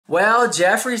Well,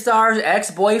 Jeffree Star's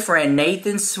ex-boyfriend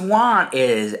Nathan Schwandt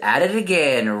is at it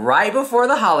again right before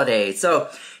the holidays. So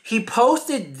he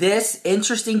posted this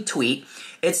interesting tweet.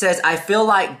 It says, "I feel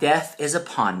like death is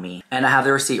upon me." And I have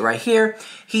the receipt right here.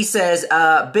 He says,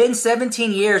 been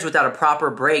 17 years without a proper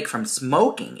break from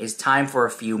smoking. It's time for a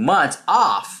few months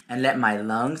off and let my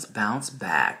lungs bounce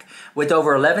back. With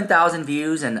over 11,000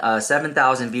 views and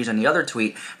 7,000 views on the other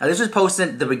tweet. Now this was posted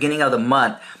at the beginning of the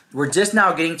month. We're just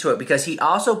now getting to it because he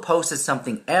also posted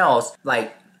something else,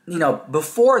 like, you know,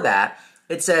 before that.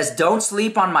 It says, "Don't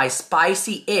sleep on my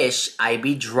spicy ish I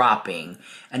be dropping."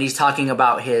 And he's talking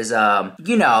about his,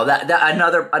 you know,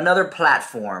 another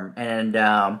platform.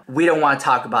 And we don't want to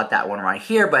talk about that one right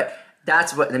here, but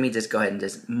that's what, let me just go ahead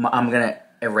and I'm going to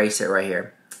erase it right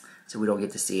here so we don't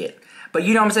get to see it. But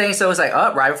you know what I'm saying? So it's like,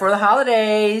 oh, right before the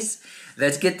holidays.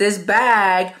 Let's get this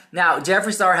bag. Now,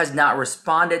 Jeffree Star has not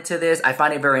responded to this. I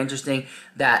find it very interesting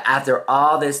that after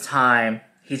all this time,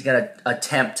 he's going to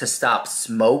attempt to stop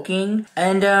smoking.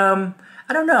 And I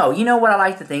don't know. You know what I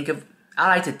like to think of? I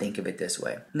like to think of it this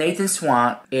way. Nathan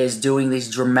Schwandt is doing these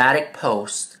dramatic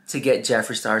posts to get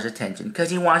Jeffree Star's attention because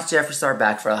he wants Jeffree Star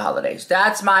back for the holidays.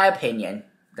 That's my opinion.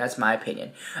 That's my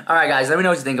opinion. All right, guys, let me know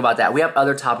what you think about that. We have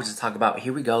other topics to talk about.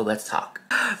 Here we go. Let's talk.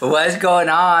 What's going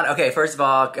on? Okay, first of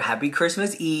all, happy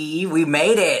Christmas Eve. We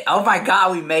made it. Oh my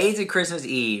God, we made it to Christmas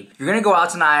Eve. You're gonna go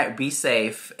out tonight, be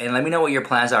safe, and let me know what your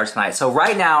plans are tonight. So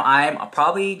right now, I'm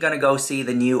probably gonna go see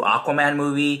the new Aquaman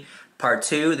movie. Part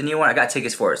 2, the new one. I got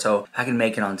tickets for it, so I can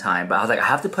make it on time. But I was like, I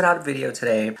have to put out a video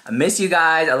today. I miss you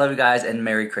guys. I love you guys, and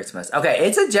Merry Christmas. Okay,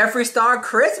 it's a Jeffree Star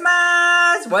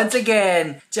Christmas! Once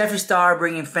again, Jeffree Star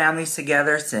bringing families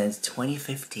together since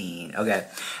 2015. Okay,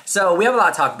 so we have a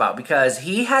lot to talk about because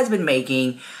he has been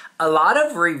making a lot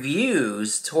of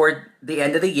reviews toward the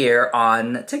end of the year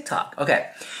on TikTok. Okay,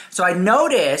 so I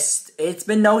noticed, it's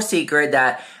been no secret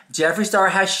that Jeffree Star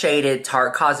has shaded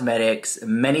Tarte Cosmetics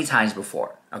many times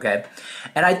before. Okay,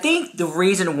 and I think the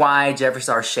reason why Jeffree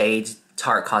Star shades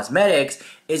Tarte Cosmetics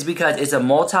is because it's a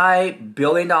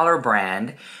multi-billion-dollar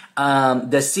brand.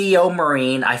 The CEO,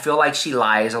 Maureen, I feel like she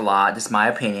lies a lot. That's my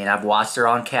opinion. I've watched her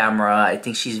on camera. I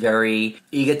think she's very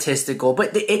egotistical.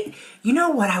 But you know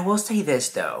what? I will say this,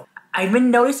 though. I've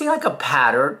been noticing like a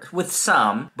pattern with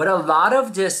some, but a lot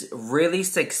of just really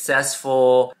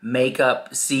successful makeup.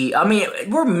 I mean,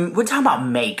 we're talking about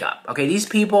makeup. Okay, these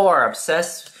people are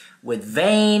obsessed with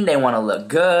vain. They want to look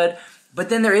good, but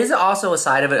then there is also a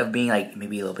side of it of being like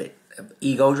maybe a little bit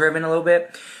ego driven a little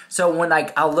bit. So when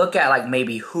like I'll look at like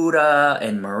maybe Huda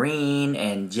and Maureen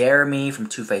and Jeremy from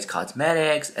Too Faced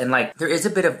Cosmetics, and like there is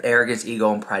a bit of arrogance,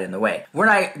 ego, and pride in the way.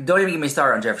 Don't even get me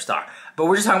started on Jeffree Star, but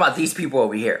we're just talking about these people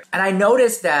over here. And I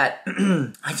noticed that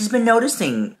I just been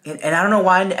noticing, and I don't know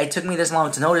why it took me this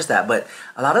long to notice that, but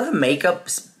a lot of the makeup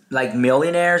like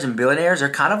millionaires and billionaires are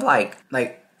kind of like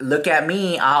look at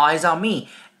me, all eyes on me.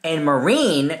 And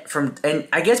Maureen and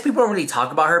I guess people don't really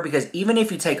talk about her because even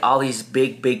if you take all these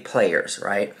big players,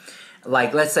 right?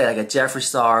 Like let's say like a Jeffree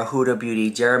Star, Huda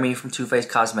Beauty, Jeremy from Too Faced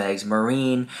Cosmetics,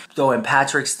 Maureen, throw in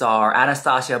Patrick Star,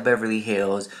 Anastasia Beverly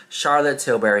Hills, Charlotte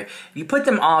Tilbury. You put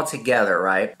them all together,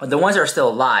 right? The ones that are still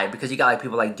alive, because you got like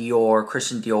people like Dior,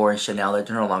 Christian Dior, and Chanel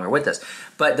that are no longer with us.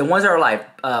 But the ones that are alive,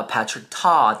 Patrick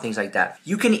Todd, things like that.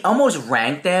 You can almost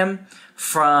rank them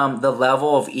from the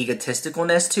level of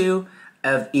egotisticalness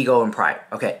of ego and pride,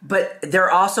 okay? But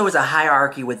there also is a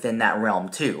hierarchy within that realm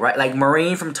too, right? Like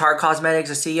Maureen from Tarte Cosmetics,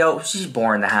 the CEO, she's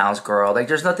boring the house, girl. Like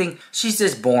there's nothing, she's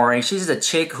just boring. She's just a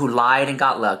chick who lied and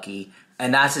got lucky.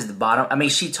 And that's just the bottom. I mean,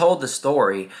 she told the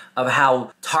story of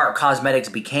how Tarte Cosmetics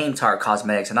became Tarte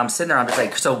Cosmetics. And I'm sitting there, I'm just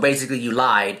like, so basically you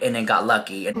lied and then got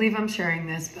lucky. I believe I'm sharing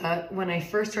this, but when I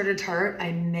first started Tarte,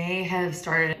 I may have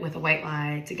started with a white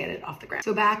lie to get it off the ground.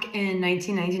 So back in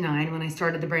 1999, when I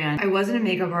started the brand, I wasn't a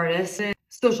makeup artist.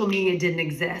 Social media didn't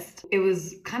exist. It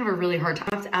was kind of a really hard time.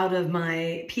 I dropped out of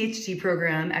my PhD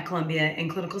program at Columbia in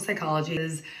clinical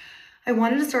psychology. I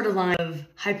wanted to start a line of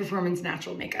high performance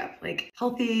natural makeup, like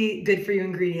healthy, good for you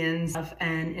ingredients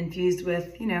and infused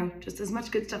with, you know, just as much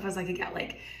good stuff as I could get,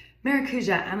 like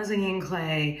maracuja, Amazonian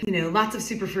clay, you know, lots of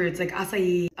superfruits like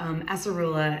acai,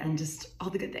 acerola, and just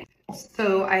all the good things.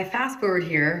 So I fast forward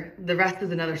here, the rest is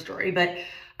another story, but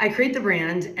I create the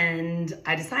brand and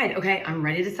I decide, okay, I'm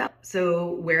ready to sell.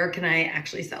 So where can I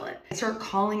actually sell it? I start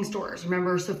calling stores.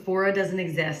 Remember, Sephora doesn't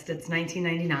exist. It's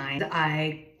 1999.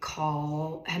 I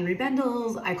call Henry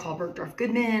Bendel's, I call Bergdorf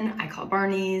Goodman, I call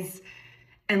Barney's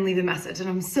and leave a message. And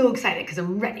I'm so excited because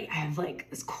I'm ready. I have like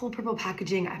this cool purple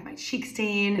packaging. I have my cheek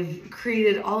stain. I've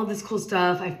created all of this cool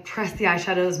stuff. I've pressed the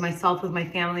eyeshadows myself with my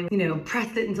family, you know,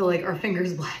 pressed it until like our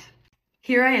fingers bled.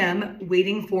 Here I am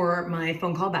waiting for my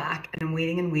phone call back, and I'm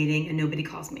waiting and nobody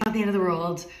calls me. Not the end of the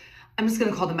world. I'm just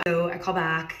gonna call them. So I call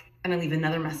back and I leave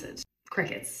another message.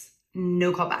 Crickets,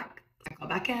 no call back. I call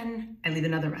back in, I leave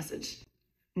another message.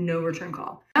 No return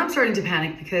call. Now I'm starting to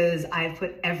panic because I've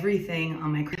put everything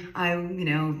on my credit. I,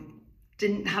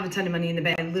 didn't have a ton of money in the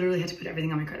bank. I literally had to put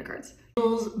everything on my credit cards.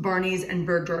 Barney's and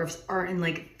Bergdorf's are in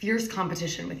like fierce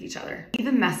competition with each other. Leave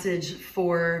a message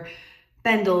for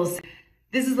Bendel's.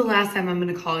 This is the last time I'm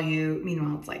gonna call you.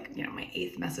 Meanwhile, it's like, my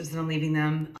 8th message that I'm leaving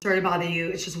them. Sorry to bother you.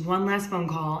 It's just one last phone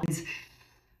call.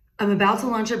 I'm about to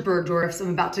launch at Bergdorf's.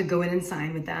 I'm about to go in and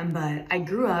sign with them, but I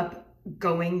grew up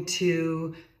going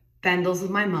to Bendel's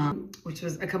with my mom, which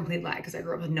was a complete lie because I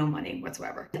grew up with no money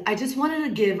whatsoever. I just wanted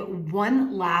to give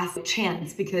one last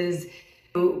chance because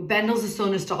Bendel's is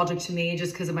so nostalgic to me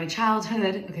just because of my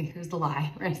childhood. Okay, here's the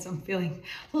lie, right? So I'm feeling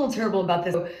a little terrible about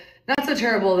this. Not so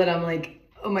terrible that I'm like,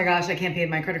 oh my gosh, I can't pay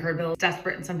my credit card bill. It's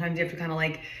desperate, and sometimes you have to kind of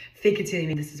like fake it to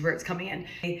me. This is where it's coming in.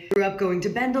 I grew up going to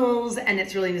Bendel's and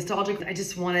it's really nostalgic. I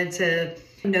just wanted to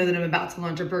know that I'm about to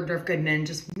launch a Bergdorf Goodman.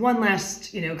 Just one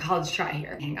last, college try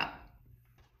here. Hang up.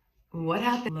 What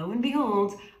happened? Lo and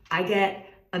behold, I get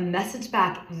a message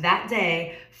back that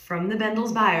day from the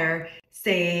Bendel's buyer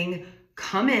saying,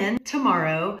 come in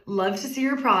tomorrow. Love to see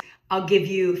your product. I'll give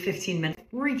you 15 minutes.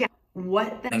 Freak out.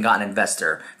 What the— And got an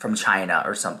investor from China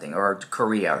or something, or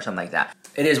Korea or something like that.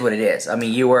 It is what it is. I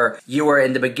mean, you were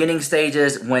in the beginning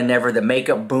stages whenever the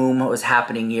makeup boom was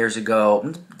happening years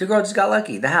ago. The girl just got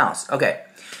lucky. The house. Okay.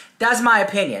 That's my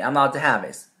opinion. I'm allowed to have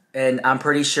it. And I'm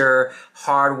pretty sure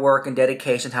hard work and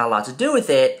dedication had a lot to do with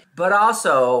it. But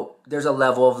also, there's a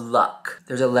level of luck.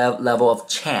 There's a level of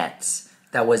chance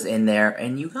that was in there,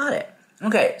 and you got it.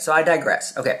 Okay, so I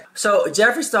digress. Okay, so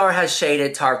Jeffree Star has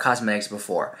shaded Tarte Cosmetics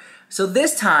before. So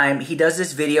this time, he does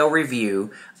this video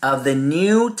review of the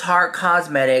new Tarte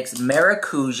Cosmetics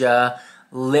Maracuja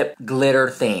lip glitter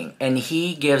thing. And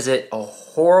he gives it a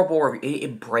horrible review.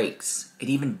 It breaks. It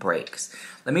even breaks.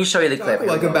 Let me show you the clip.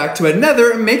 Welcome back to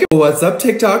another makeup. What's up,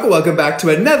 TikTok? Welcome back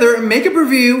to another makeup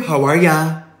review. How are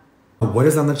ya? What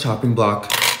is on the chopping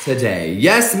block today?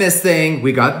 Yes, Miss Thing,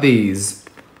 we got these.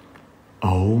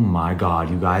 Oh my God,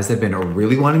 you guys have been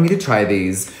really wanting me to try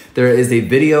these. There is a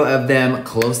video of them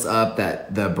close up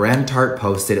that the brand Tarte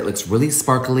posted. It looks really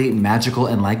sparkly, magical,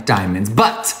 and like diamonds,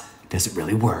 but does it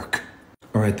really work?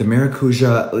 All right, the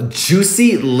Maracuja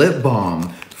Juicy Lip Balm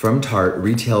from Tarte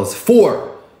retails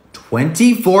for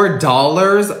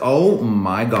 $24. Oh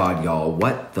my God, y'all,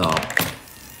 what the?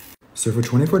 So for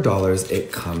 $24,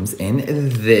 it comes in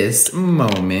this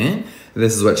moment.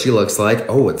 This is what she looks like.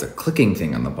 Oh, it's a clicking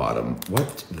thing on the bottom.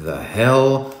 What the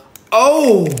hell?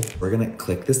 Oh! We're gonna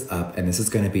click this up, and this is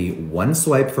gonna be one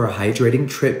swipe for a hydrating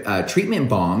treatment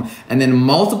balm, and then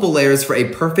multiple layers for a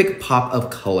perfect pop of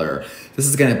color. This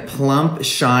is gonna plump,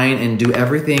 shine, and do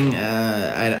everything.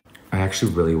 I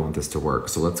actually really want this to work,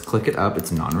 so let's click it up.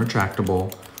 It's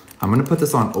non-retractable. I'm gonna put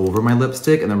this on over my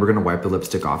lipstick, and then we're gonna wipe the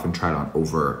lipstick off and try it on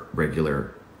over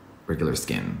regular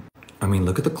skin. I mean,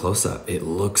 look at the close-up. It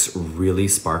looks really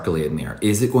sparkly in there.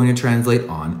 Is it going to translate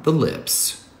on the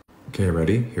lips? Okay,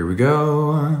 ready? Here we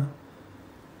go.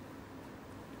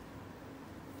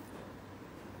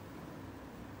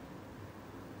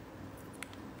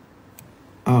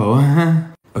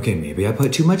 Oh, okay, maybe I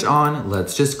put too much on.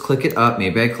 Let's just click it up.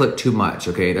 Maybe I clicked too much.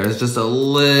 Okay, there's just a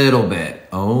little bit.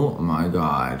 Oh my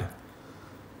God.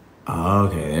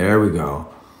 Okay, there we go.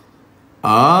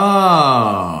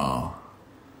 Oh.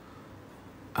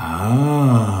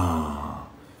 Oh.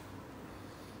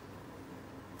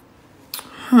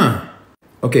 Huh.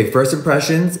 Okay, first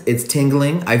impressions, it's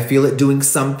tingling. I feel it doing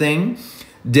something.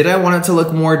 Did I want it to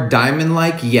look more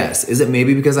diamond-like? Yes. Is it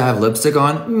maybe because I have lipstick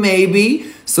on?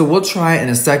 Maybe. So we'll try it in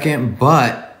a second,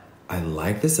 but I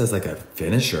like this as like a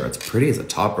finisher. It's pretty as a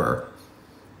topper.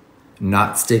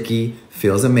 Not sticky,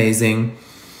 feels amazing.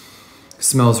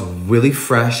 Smells really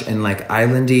fresh and like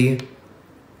islandy.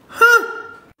 Huh.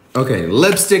 Okay,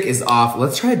 lipstick is off.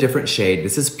 Let's try a different shade.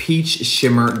 This is Peach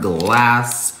Shimmer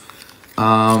Glass.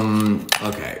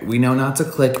 Okay, we know not to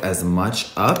click as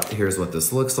much up. Here's what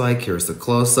this looks like. Here's the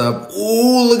close-up.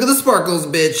 Ooh, look at the sparkles,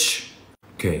 bitch.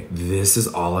 Okay, this is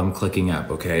all I'm clicking up,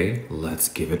 okay? Let's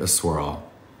give it a swirl.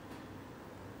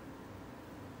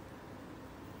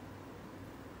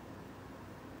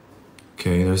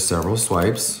 Okay, there's several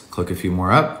swipes. Click a few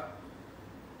more up.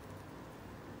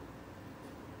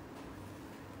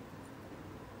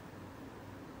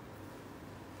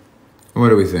 What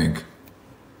do we think?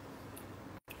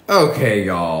 Okay,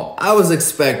 y'all, I was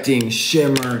expecting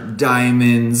shimmer,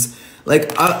 diamonds.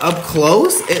 Like, up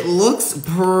close, it looks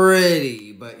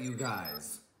pretty, but you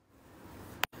guys.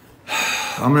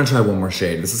 I'm gonna try one more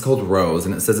shade. This is called Rose,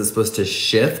 and it says it's supposed to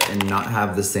shift and not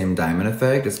have the same diamond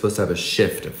effect. It's supposed to have a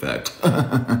shift effect.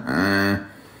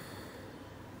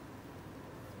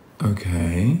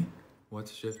 Okay.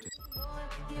 What's shifting?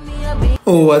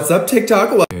 Oh, what's up, TikTok?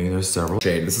 Okay, there's several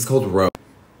shades. This is called Rose.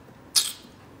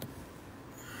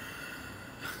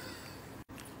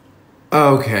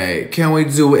 Okay, can we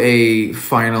do a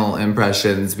final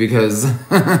impressions? Because,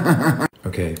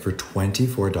 okay, for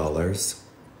 $24,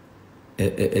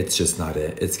 it's just not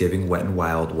it. It's giving Wet n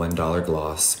Wild $1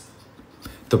 gloss.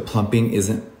 The plumping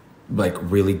isn't like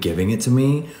really giving it to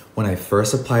me. When I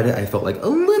first applied it, I felt like a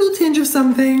little tinge of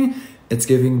something. It's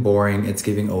giving boring, it's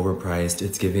giving overpriced,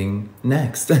 it's giving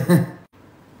next. The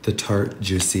Tarte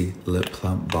Juicy Lip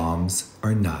Plump Bombs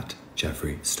are not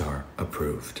Jeffree Star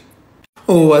approved.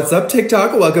 What's up,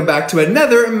 TikTok? Welcome back to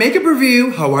another makeup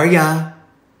review. How are ya?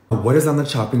 What is on the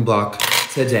chopping block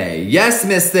today? Yes,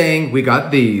 Miss Thing, we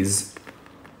got these.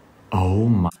 Oh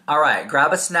my. All right,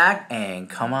 grab a snack and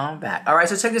come on back. All right,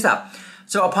 so check this out.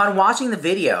 So upon watching the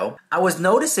video, I was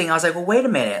noticing, I was like, well, wait a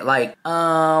minute. Like,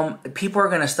 people are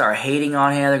going to start hating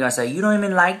on him. They're going to say, you don't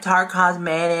even like Tarte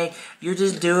Cosmetic. You're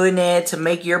just doing it to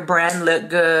make your brand look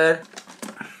good.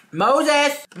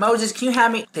 Moses, can you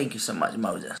have me? Thank you so much,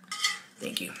 Moses.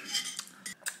 Thank you.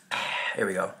 Here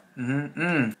we go.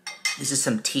 This is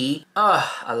some tea. Oh,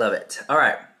 I love it. All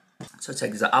right. So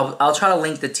check this out. I'll try to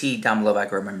link the tea down below if I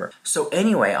can remember. So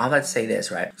anyway, I'll have to say this,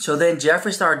 right? So then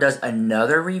Jeffree Star does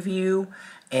another review,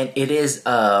 and it is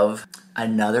of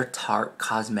another Tarte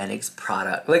Cosmetics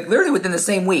product. Like literally within the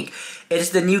same week.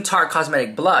 It's the new Tarte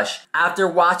Cosmetic blush. After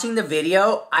watching the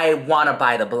video, I want to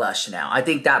buy the blush now. I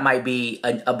think that might be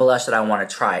a blush that I want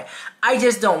to try. I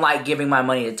just don't like giving my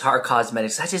money to Tarte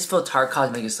Cosmetics. I just feel Tarte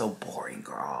Cosmetics is so boring,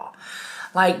 girl.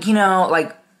 Like, you know,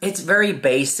 like, it's very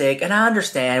basic, and I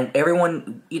understand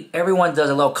everyone does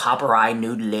a little copper eye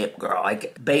nude lip, girl.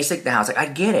 Like basic now. It's like I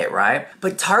get it, right?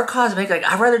 But Tarte Cosmetics, like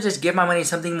I'd rather just give my money to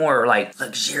something more like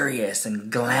luxurious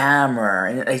and glamour.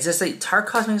 And it's just like Tarte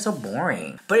Cosmetics is so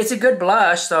boring. But it's a good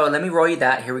blush, so let me roll you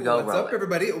that. Here we go. What's up,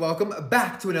 everybody? Welcome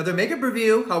back to another makeup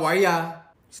review. How are ya?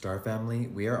 Star family,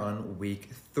 we are on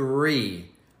week 3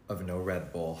 of no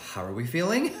Red Bull. How are we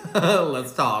feeling?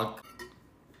 Let's talk.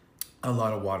 A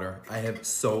lot of water. I have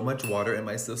so much water in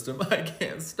my system, I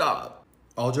can't stop.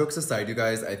 All jokes aside, you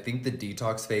guys, I think the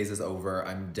detox phase is over.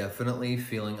 I'm definitely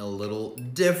feeling a little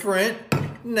different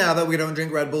now that we don't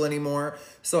drink Red Bull anymore.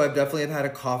 So I've definitely had a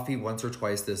coffee once or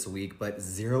twice this week, but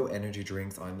 0 energy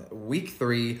drinks on week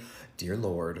 3. Dear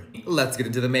Lord. Let's get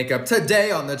into the makeup.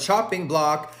 Today on the chopping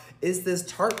block is this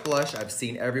Tarte blush I've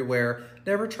seen everywhere.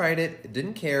 Never tried it,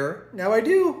 didn't care, now I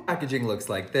do. Packaging looks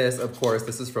like this. Of course,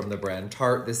 this is from the brand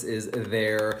Tarte. This is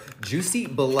their Juicy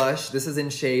Blush. This is in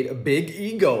shade Big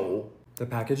Ego. The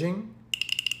packaging,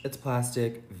 it's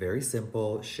plastic, very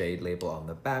simple, shade label on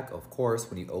the back. Of course,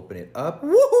 when you open it up,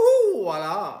 woohoo,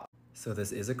 voila. So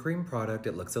this is a cream product.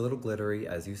 It looks a little glittery.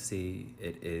 As you see,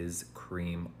 it is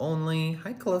cream only.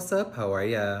 Hi, close up, how are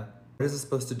ya? What is this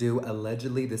supposed to do?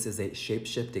 Allegedly, this is a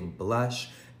shape-shifting blush.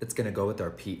 It's gonna go with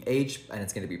our pH, and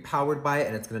it's gonna be powered by it,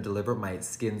 and it's gonna deliver my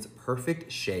skin's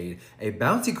perfect shade. A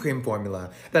bouncy cream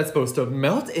formula that's supposed to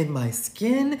melt in my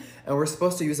skin, and we're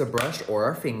supposed to use a brush or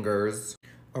our fingers.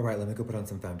 All right, let me go put on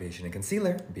some foundation and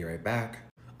concealer. Be right back.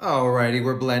 Alrighty,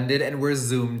 we're blended and we're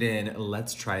zoomed in.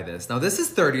 Let's try this. Now, this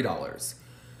is $30.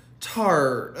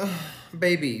 Tarte,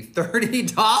 baby,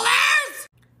 $30?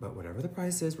 But whatever the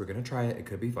price is, we're gonna try it. It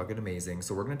could be fucking amazing.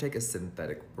 So we're gonna take a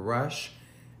synthetic brush.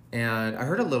 And I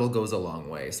heard a little goes a long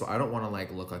way, so I don't want to like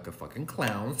look like a fucking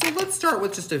clown. So let's start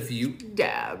with just a few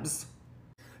dabs.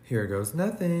 Here goes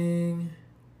nothing.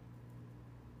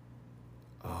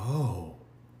 Oh,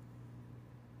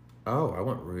 I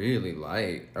went really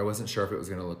light. I wasn't sure if it was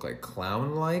gonna look like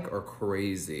clown-like or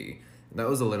crazy. And that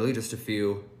was literally just a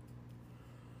few.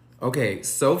 Okay,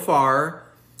 so far,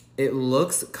 it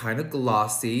looks kind of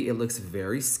glossy. It looks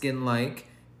very skin-like.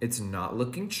 It's not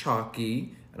looking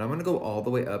chalky. And I'm gonna go all the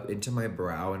way up into my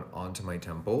brow and onto my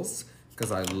temples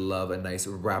because I love a nice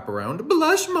wraparound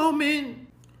blush moment.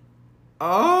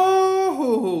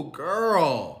 Oh,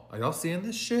 girl. Are y'all seeing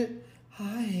this shit?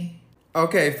 Hi.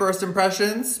 Okay, first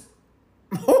impressions.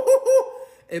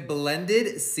 It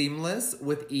blended seamless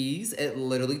with ease. It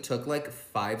literally took like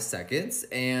 5 seconds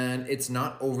and it's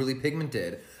not overly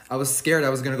pigmented. I was scared I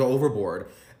was gonna go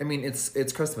overboard. I mean,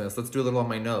 it's Christmas. Let's do a little on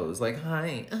my nose. Like,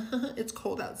 hi, it's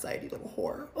cold outside, you little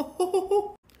whore.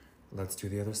 Let's do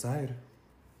the other side.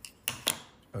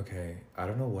 Okay, I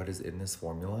don't know what is in this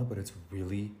formula, but it's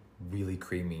really, really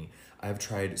creamy. I've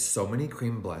tried so many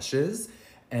cream blushes,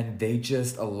 and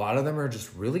a lot of them are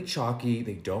just really chalky.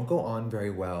 They don't go on very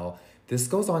well. This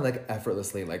goes on like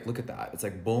effortlessly. Like, look at that. It's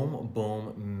like boom,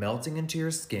 boom, melting into your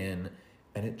skin,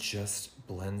 and it just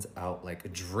blends out like a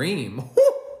dream.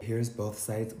 Here's both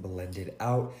sides blended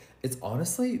out. It's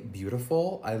honestly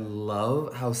beautiful. I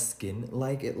love how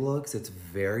skin-like it looks. It's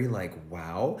very like,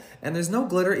 wow. And there's no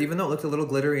glitter, even though it looked a little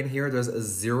glittery in here, there's a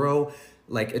zero,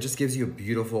 like it just gives you a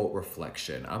beautiful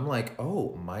reflection. I'm like,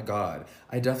 oh my God.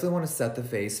 I definitely want to set the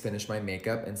face, finish my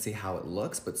makeup, and see how it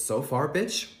looks. But so far,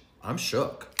 bitch, I'm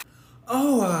shook.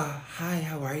 Oh, hi,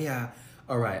 how are ya?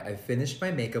 All right, I finished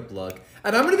my makeup look.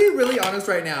 And I'm gonna be really honest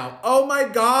right now. Oh my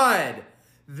God.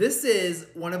 This is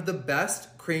one of the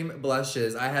best cream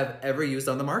blushes I have ever used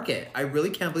on the market. I really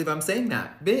can't believe I'm saying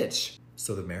that, bitch.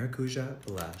 So the Maracuja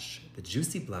blush, the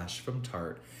Juicy Blush from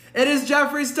Tarte. It is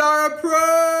Jeffree Star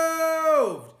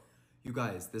approved! You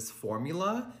guys, this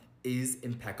formula is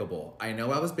impeccable. I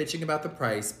know I was bitching about the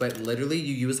price, but literally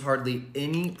you use hardly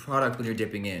any product when you're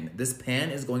dipping in. This pan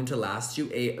is going to last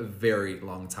you a very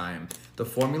long time. The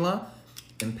formula,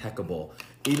 impeccable.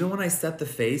 Even when I set the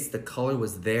face, the color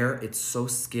was there. It's so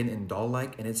skin and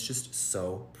doll-like, and it's just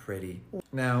so pretty.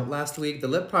 Now, last week, the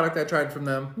lip product I tried from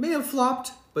them may have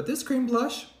flopped, but this cream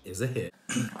blush is a hit.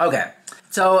 Okay,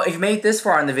 so if you made this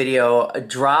far in the video,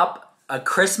 drop a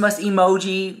Christmas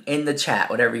emoji in the chat,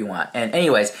 whatever you want. And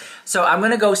anyways, so I'm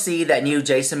gonna go see that new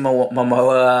Jason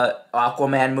Momoa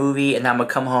Aquaman movie, and I'm gonna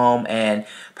come home and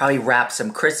probably wrap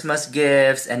some Christmas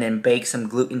gifts and then bake some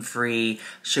gluten-free,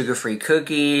 sugar-free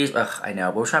cookies. Ugh, I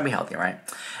know, but we're trying to be healthy, right?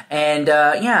 And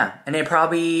yeah, and then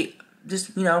probably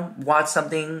just, you know, watch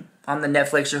something on the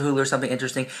Netflix or Hulu or something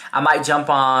interesting. I might jump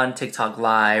on TikTok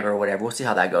live or whatever. We'll see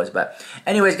how that goes. But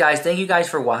anyways, guys, thank you guys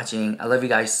for watching. I love you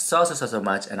guys so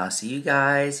much, and I'll see you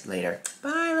guys later.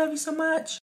 Bye. I love you so much.